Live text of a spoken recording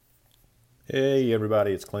Hey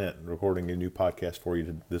everybody, it's Clint recording a new podcast for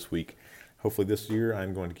you this week. Hopefully this year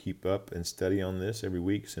I'm going to keep up and study on this every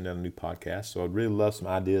week, send out a new podcast. So I'd really love some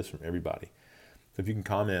ideas from everybody. So if you can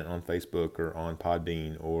comment on Facebook or on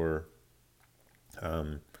Podbean or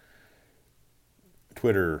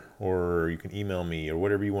Twitter, or you can email me or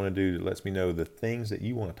whatever you want to do that lets me know the things that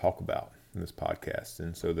you want to talk about in this podcast.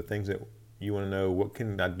 And so the things that you want to know, what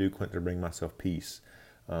can I do, Clint, to bring myself peace?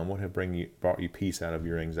 What have brought you peace out of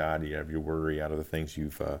your anxiety, out of your worry, out of the things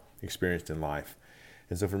you've experienced in life?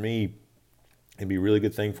 And so for me, it'd be a really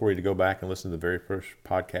good thing for you to go back and listen to the very first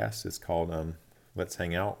podcast. It's called Let's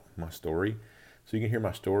Hang Out, My Story. So you can hear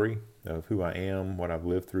my story of who I am, what I've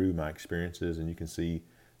lived through, my experiences, and you can see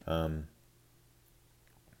and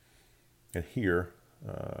hear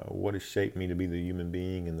what has shaped me to be the human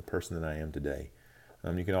being and the person that I am today.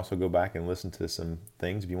 You can also go back and listen to some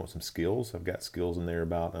things if you want some skills. I've got skills in there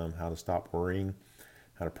about how to stop worrying,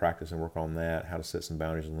 how to practice and work on that, how to set some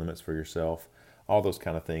boundaries and limits for yourself, all those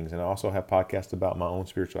kind of things. And I also have podcasts about my own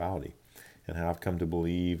spirituality and how I've come to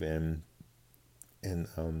believe and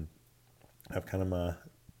have kind of my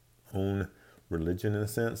own religion in a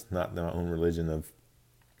sense, not my own religion of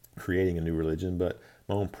creating a new religion, but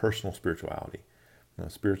my own personal spirituality.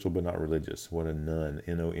 Spiritual but not religious, what a nun,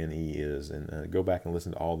 None is. And go back and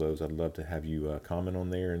listen to all those. I'd love to have you comment on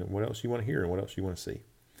there and what else you want to hear and what else you want to see.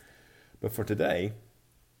 But for today,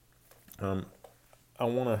 I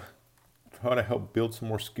want to try to help build some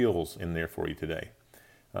more skills in there for you today,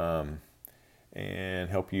 and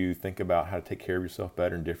help you think about how to take care of yourself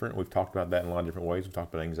better and different. We've talked about that in a lot of different ways. We've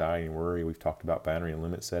talked about anxiety and worry. We've talked about boundary and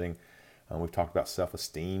limit setting. We've talked about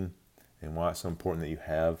self-esteem and why it's so important that you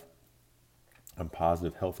have a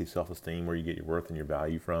positive, healthy self-esteem where you get your worth and your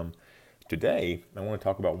value from. Today, I want to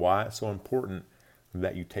talk about why it's so important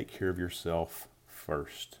that you take care of yourself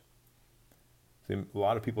first. See, a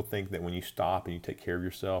lot of people think that when you stop and you take care of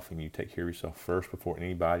yourself and you take care of yourself first before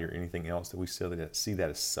anybody or anything else, that we see that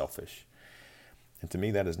as selfish. And to me,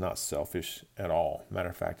 that is not selfish at all. Matter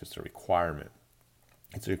of fact, it's a requirement.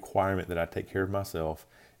 It's a requirement that I take care of myself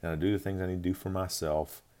and I do the things I need to do for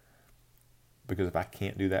myself. Because if I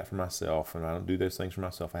can't do that for myself and I don't do those things for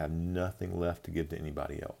myself, I have nothing left to give to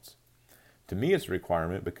anybody else. To me, it's a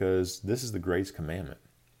requirement because this is the greatest commandment.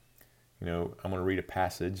 I'm going to read a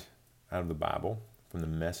passage out of the Bible from the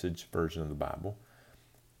Message version of the Bible.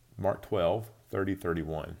 Mark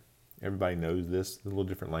 12:30-31. Everybody knows this, a little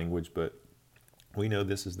different language, but we know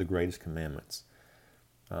this is the greatest commandments.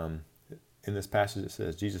 In this passage it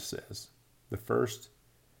says, Jesus says, the first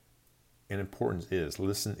and importance is,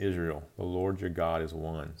 listen, Israel, the Lord your God is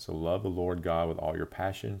one. So love the Lord God with all your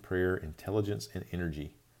passion, prayer, intelligence, and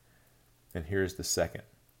energy. And here's the second.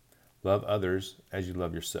 Love others as you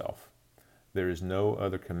love yourself. There is no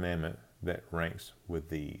other commandment that ranks with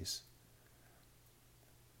these.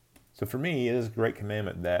 So for me, it is a great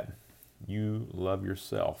commandment that you love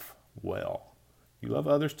yourself well. You love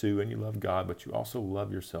others too, and you love God, but you also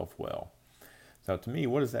love yourself well. So to me,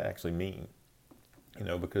 what does that actually mean?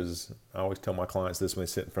 Because I always tell my clients this when they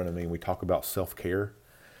sit in front of me and we talk about self-care,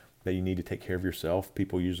 that you need to take care of yourself.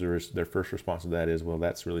 People usually, their first response to that is, well,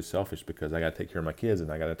 that's really selfish because I got to take care of my kids and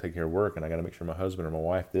I got to take care of work and I got to make sure my husband or my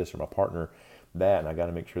wife this or my partner that, and I got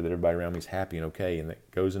to make sure that everybody around me is happy and okay. And that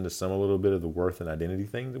goes into a little bit of the worth and identity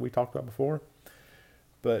thing that we talked about before.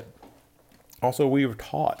 But also we were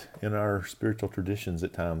taught in our spiritual traditions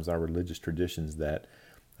at times, our religious traditions, that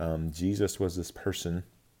Jesus was this person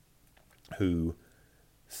who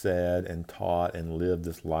said and taught and lived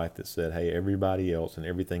this life that said, hey, everybody else and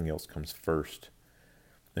everything else comes first.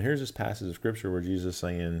 Now here's this passage of scripture where Jesus is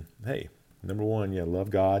saying, hey, number one, love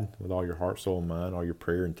God with all your heart, soul, and mind, all your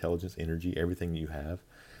prayer, intelligence, energy, everything you have.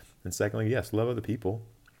 And secondly, yes, love other people,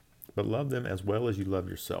 but love them as well as you love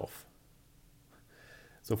yourself.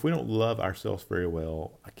 So if we don't love ourselves very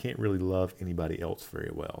well, I can't really love anybody else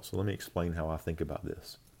very well. So let me explain how I think about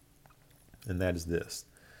this. And that is this,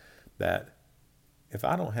 that if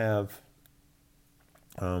I don't have,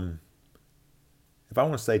 if I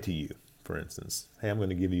want to say to you, for instance, hey, I'm going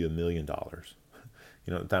to give you $1 million. At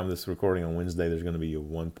the time of this recording on Wednesday, there's going to be a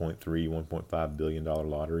 $1.5 billion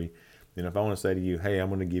lottery. And if I want to say to you, hey, I'm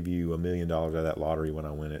going to give you $1 million out of that lottery when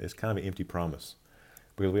I win it, it's kind of an empty promise.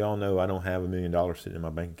 Because we all know I don't have $1 million sitting in my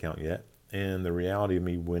bank account yet. And the reality of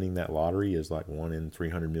me winning that lottery is like 1 in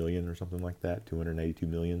 300 million or something like that, 282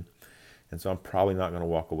 million. And so I'm probably not going to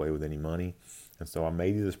walk away with any money. And so I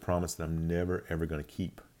made you this promise that I'm never, ever going to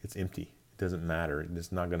keep. It's empty. It doesn't matter. You're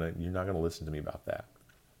not going to listen to me about that.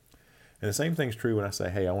 And the same thing's true when I say,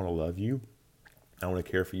 hey, I want to love you. I want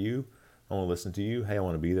to care for you. I want to listen to you. Hey, I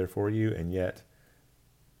want to be there for you. And yet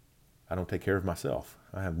I don't take care of myself.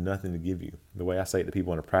 I have nothing to give you. The way I say it to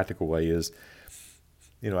people in a practical way is,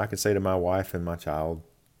 I can say to my wife and my child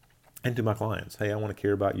and to my clients, hey, I want to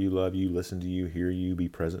care about you, love you, listen to you, hear you, be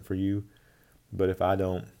present for you. But if I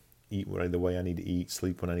don't eat the way I need to eat,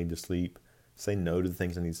 sleep when I need to sleep, say no to the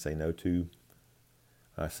things I need to say no to,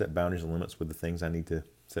 set boundaries and limits with the things I need to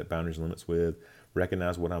set boundaries and limits with,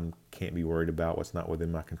 recognize what I can't be worried about, what's not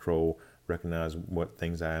within my control, recognize what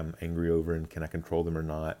things I am angry over and can I control them or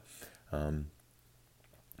not.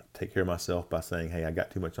 Take care of myself by saying, hey, I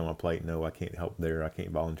got too much on my plate. No, I can't help there. I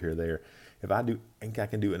can't volunteer there. If I think I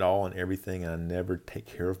can do it all and everything, and I never take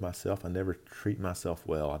care of myself, I never treat myself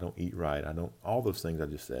well, I don't eat right, all those things I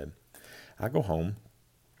just said. I go home,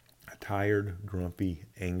 a tired, grumpy,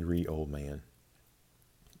 angry old man.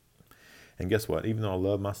 And guess what? Even though I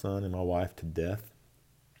love my son and my wife to death,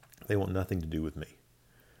 they want nothing to do with me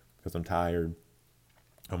because I'm tired,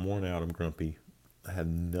 I'm worn out, I'm grumpy. I have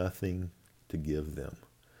nothing to give them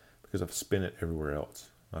because I've spent it everywhere else.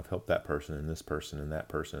 I've helped that person and this person and that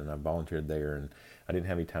person, and I volunteered there, and I didn't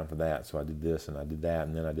have any time for that, so I did this and I did that,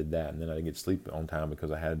 and then I did that, and then I didn't get sleep on time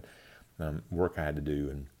because I had work I had to do,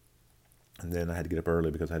 and then I had to get up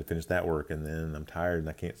early because I had to finish that work, and then I'm tired and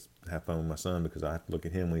I can't have fun with my son because I have to look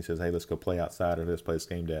at him when he says, hey, let's go play outside or let's play this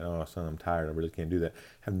game, Dad. Oh, son, I'm tired. I really can't do that.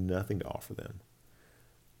 I have nothing to offer them.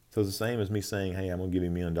 So it's the same as me saying, hey, I'm going to give you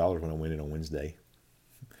 $1 million when I win it on Wednesday.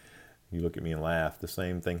 You look at me and laugh. The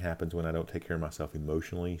same thing happens when I don't take care of myself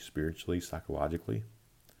emotionally, spiritually, psychologically.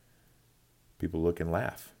 People look and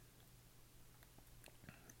laugh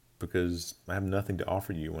because I have nothing to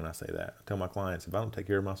offer you when I say that. I tell my clients, if I don't take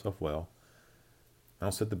care of myself well, I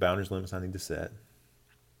don't set the boundaries, limits I need to set,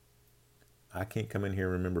 I can't come in here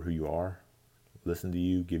and remember who you are, listen to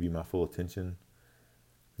you, give you my full attention.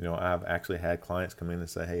 I've actually had clients come in and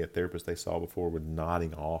say, hey, a therapist they saw before was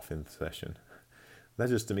nodding off in the session. That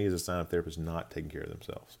just to me is a sign of therapists not taking care of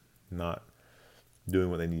themselves, not doing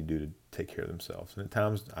what they need to do to take care of themselves. And at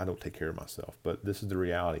times I don't take care of myself, but this is the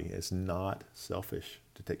reality. It's not selfish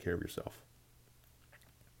to take care of yourself.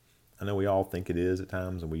 I know we all think it is at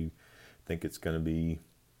times, and we think it's going to be,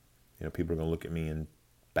 people are going to look at me and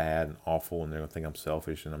bad and awful, and they're going to think I'm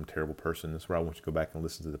selfish and I'm a terrible person. That's where I want you to go back and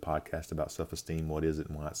listen to the podcast about self-esteem. What is it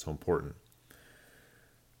and why it's so important?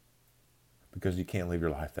 Because you can't live your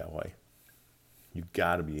life that way. You've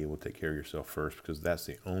got to be able to take care of yourself first, because that's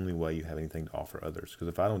the only way you have anything to offer others. Because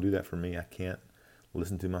if I don't do that for me, I can't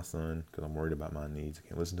listen to my son because I'm worried about my needs. I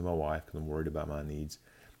can't listen to my wife because I'm worried about my needs.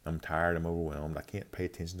 I'm tired. I'm overwhelmed. I can't pay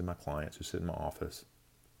attention to my clients who sit in my office.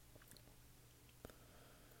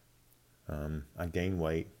 I gain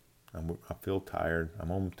weight. I feel tired.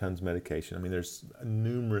 I'm on tons of medication. There's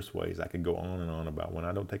numerous ways I could go on and on about when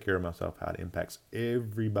I don't take care of myself, how it impacts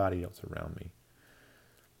everybody else around me.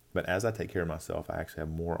 But as I take care of myself, I actually have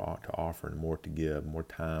more to offer and more to give, more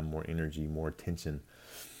time, more energy, more attention.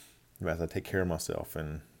 As I take care of myself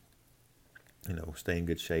and, stay in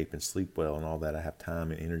good shape and sleep well and all that, I have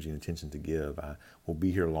time and energy and attention to give. I will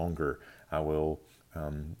be here longer. I will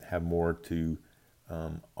have more to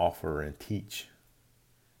offer and teach,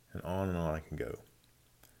 and on I can go.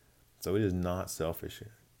 So it is not selfish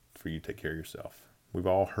for you to take care of yourself. We've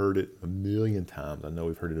all heard it a million times. I know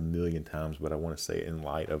we've heard it a million times, but I want to say it in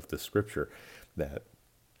light of the scripture that,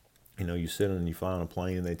 you sit and you fly on a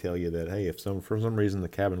plane and they tell you that, hey, if for some reason the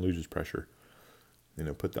cabin loses pressure,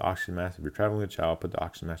 put the oxygen mask, if you're traveling with a child, put the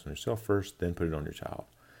oxygen mask on yourself first, then put it on your child.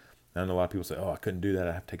 I know a lot of people say, oh, I couldn't do that.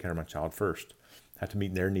 I have to take care of my child first. I have to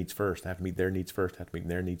meet their needs first. I have to meet their needs first. I have to meet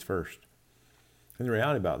their needs first. And the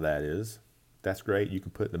reality about that is, that's great. You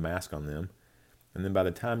can put the mask on them. And then by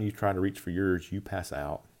the time you try to reach for yours, you pass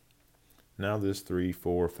out. Now this 3,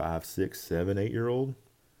 4, 5, 6, 7, 8-year-old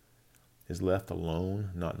is left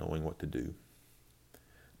alone, not knowing what to do,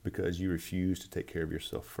 because you refuse to take care of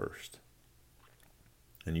yourself first.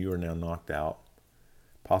 And you are now knocked out,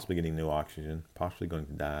 possibly getting no oxygen, possibly going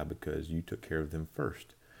to die because you took care of them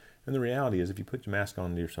first. And the reality is, if you put your mask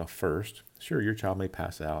on yourself first, sure, your child may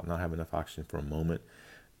pass out, not have enough oxygen for a moment,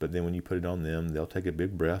 but then when you put it on them, they'll take a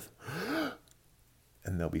big breath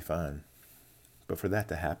and they'll be fine. But for that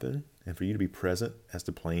to happen, and for you to be present as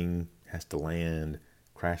the plane has to land,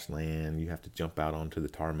 crash land, you have to jump out onto the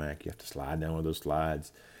tarmac, you have to slide down one of those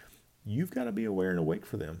slides, you've got to be aware and awake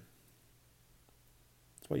for them.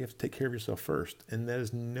 That's why you have to take care of yourself first. And that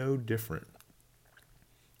is no different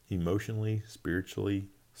emotionally, spiritually,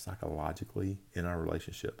 psychologically, in our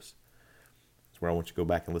relationships. That's where I want you to go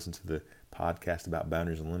back and listen to the podcast about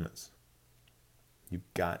boundaries and limits.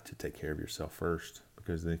 You've got to take care of yourself first,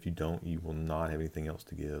 because then if you don't, you will not have anything else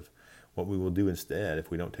to give. What we will do instead, if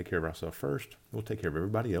we don't take care of ourselves first, we'll take care of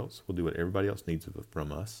everybody else. We'll do what everybody else needs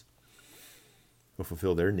from us. We'll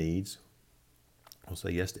fulfill their needs. We'll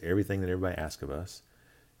say yes to everything that everybody asks of us.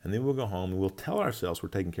 And then we'll go home and we'll tell ourselves we're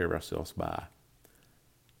taking care of ourselves by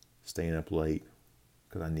staying up late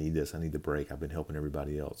because I need this. I need the break. I've been helping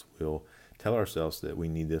everybody else. We'll tell ourselves that we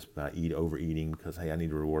need this by overeating because, hey, I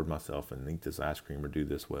need to reward myself and eat this ice cream or do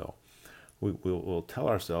this well. We'll tell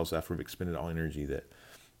ourselves after we've expended all energy that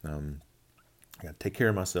I got to take care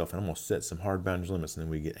of myself and I'm going to set some hard boundaries limits. And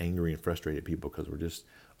then we get angry and frustrated at people because we're just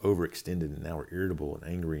overextended and now we're irritable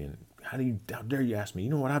and angry. And how dare you ask me? You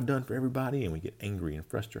know what I've done for everybody? And we get angry and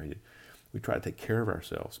frustrated. We try to take care of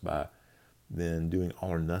ourselves by then doing all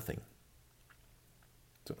or nothing.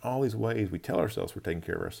 So in all these ways, we tell ourselves we're taking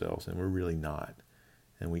care of ourselves and we're really not.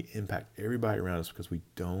 And we impact everybody around us because we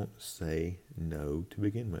don't say no to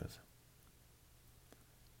begin with.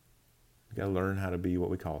 We've got to learn how to be what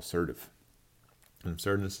we call assertive. And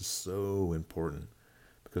assertiveness is so important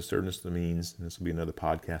because assertiveness means, and this will be another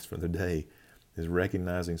podcast for the day, is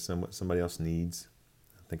recognizing what somebody else needs.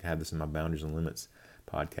 I think I had this in my Boundaries and Limits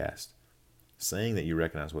podcast. Saying that you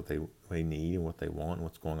recognize what they need and what they want and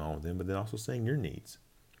what's going on with them, but then also saying your needs.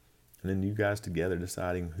 And then you guys together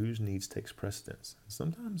deciding whose needs takes precedence.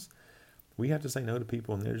 Sometimes we have to say no to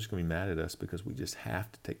people and they're just going to be mad at us because we just have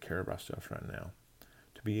to take care of ourselves right now.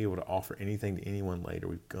 To be able to offer anything to anyone later,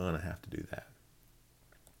 we're going to have to do that.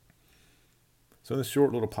 So in this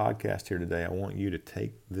short little podcast here today, I want you to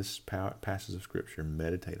take this passage of Scripture,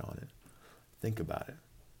 meditate on it, think about it.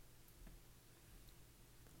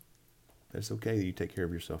 It's okay that you take care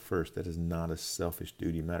of yourself first. That is not a selfish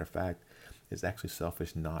duty. Matter of fact, it's actually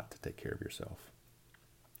selfish not to take care of yourself.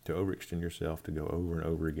 To overextend yourself, to go over and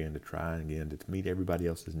over again, to try and again, to meet everybody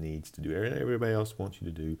else's needs, to do everything everybody else wants you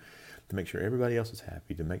to do, to make sure everybody else is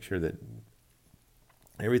happy, to make sure that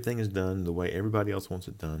everything is done the way everybody else wants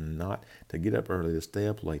it done, not to get up early, to stay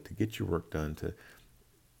up late, to get your work done,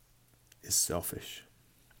 is selfish.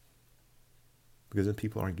 Because then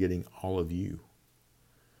people aren't getting all of you.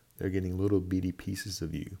 They're getting little bitty pieces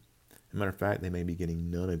of you. As a matter of fact, they may be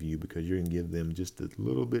getting none of you because you're going to give them just a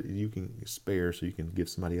little bit you can spare so you can give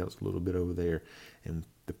somebody else a little bit over there. And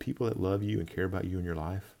the people that love you and care about you in your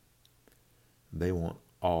life, they want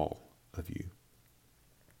all of you.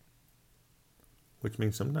 Which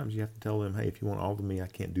means sometimes you have to tell them, hey, if you want all of me, I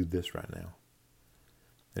can't do this right now.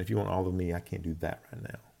 And if you want all of me, I can't do that right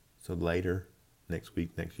now. So later, next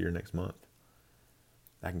week, next year, next month,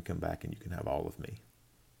 I can come back and you can have all of me.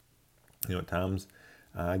 You know, at times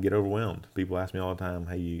I get overwhelmed. People ask me all the time,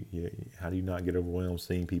 hey, how do you not get overwhelmed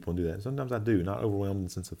seeing people do that? And sometimes I do, not overwhelmed in the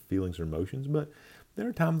sense of feelings or emotions, but there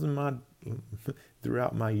are times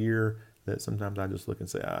throughout my year that sometimes I just look and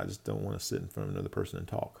say, I just don't want to sit in front of another person and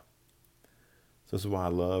talk. So this is why I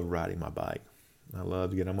love riding my bike. I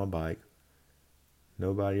love to get on my bike,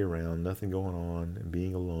 nobody around, nothing going on, and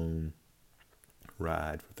being alone,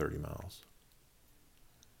 ride for 30 miles,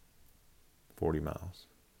 40 miles.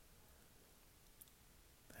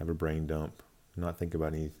 Have a brain dump, not think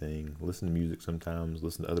about anything, listen to music sometimes,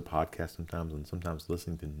 listen to other podcasts sometimes, and sometimes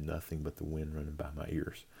listening to nothing but the wind running by my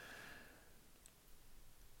ears.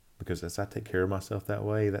 Because as I take care of myself that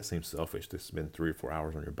way, that seems selfish to spend 3 or 4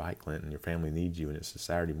 hours on your bike, Clint, and your family needs you, and it's a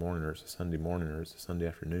Saturday morning or it's a Sunday morning or it's a Sunday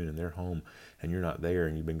afternoon, and they're home, and you're not there,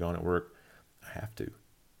 and you've been gone at work. I have to.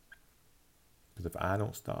 Because if I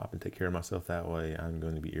don't stop and take care of myself that way, I'm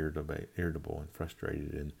going to be irritable and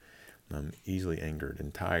frustrated, and I'm easily angered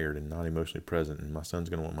and tired and not emotionally present, and my son's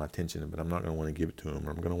going to want my attention, but I'm not going to want to give it to him,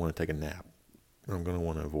 or I'm going to want to take a nap, or I'm going to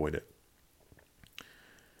want to avoid it.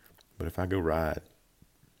 But if I go ride,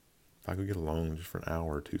 if I could get alone just for an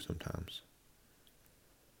hour or two sometimes,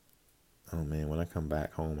 oh man, when I come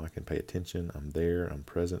back home, I can pay attention. I'm there. I'm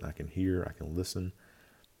present. I can hear. I can listen.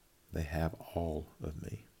 They have all of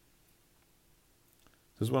me.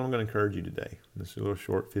 This is what I'm going to encourage you today. This is a little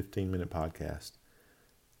short 15-minute podcast.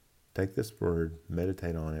 Take this word,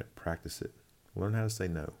 meditate on it, practice it. Learn how to say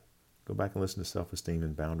no. Go back and listen to Self-Esteem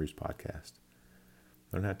and Boundaries podcast.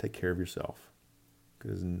 Learn how to take care of yourself.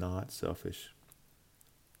 Because it's not selfish.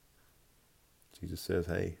 Jesus says,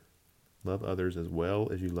 hey, love others as well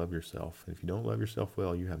as you love yourself. And if you don't love yourself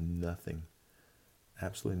well, you have nothing,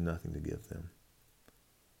 absolutely nothing to give them.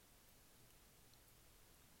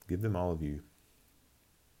 Give them all of you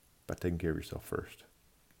by taking care of yourself first.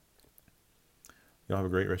 Y'all have a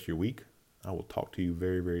great rest of your week. I will talk to you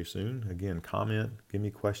very, very soon. Again, comment, give me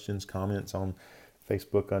questions, comments on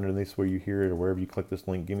Facebook underneath where you hear it or wherever you click this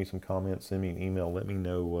link. Give me some comments, send me an email. Let me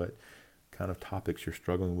know what kind of topics you're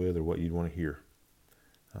struggling with or what you'd want to hear.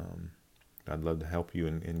 I'd love to help you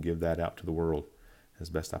and give that out to the world as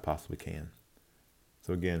best I possibly can.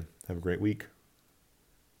 So again, have a great week.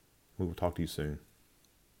 We will talk to you soon.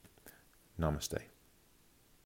 Namaste.